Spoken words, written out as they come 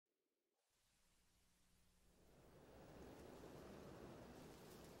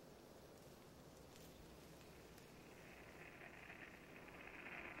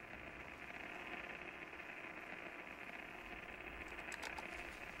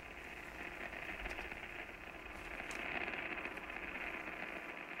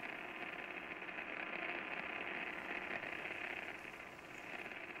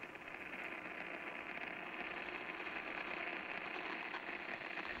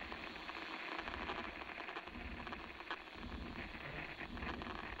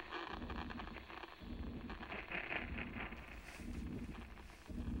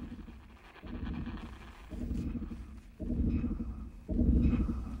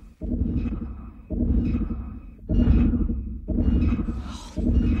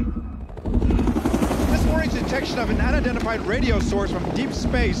transmission of an unidentified radio source from deep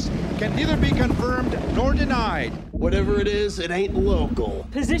space can neither be confirmed nor denied. Whatever it is, it ain't local.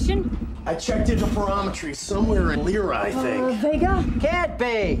 Position? I checked interferometry somewhere in Lyra, I think. Vega? Can't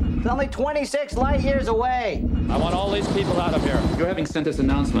be. It's only 26 light years away. I want all these people out of here. Your having sent this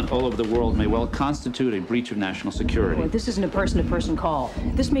announcement all over the world may well constitute a breach of national security. Well, this isn't a person-to-person call.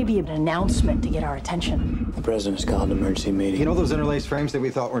 This may be an announcement to get our attention. The president's called an emergency meeting. You know those interlaced frames that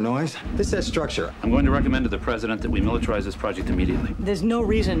we thought were noise? This has structure. I'm going to recommend to the president that we militarize this project immediately. There's no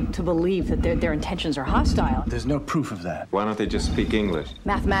reason to believe that their intentions are hostile. There's no proof of that. Why don't they just speak English?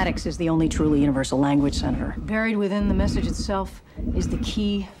 Mathematics is the only truly universal language, Senator. Buried within the message itself is the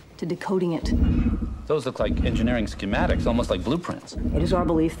key to decoding it. Those look like engineering schematics, almost like blueprints. It is our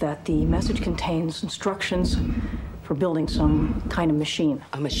belief that the message contains instructions for building some kind of machine.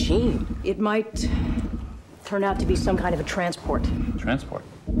 A machine? It might turn out to be some kind of a transport. Transport?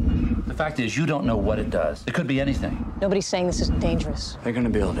 The fact is, you don't know what it does. It could be anything. Nobody's saying this isn't dangerous. They're gonna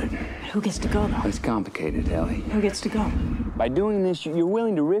build it. Who gets to go, though? It's complicated, Ellie. Who gets to go? By doing this, you're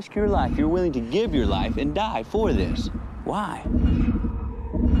willing to risk your life. You're willing to give your life and die for this. Why?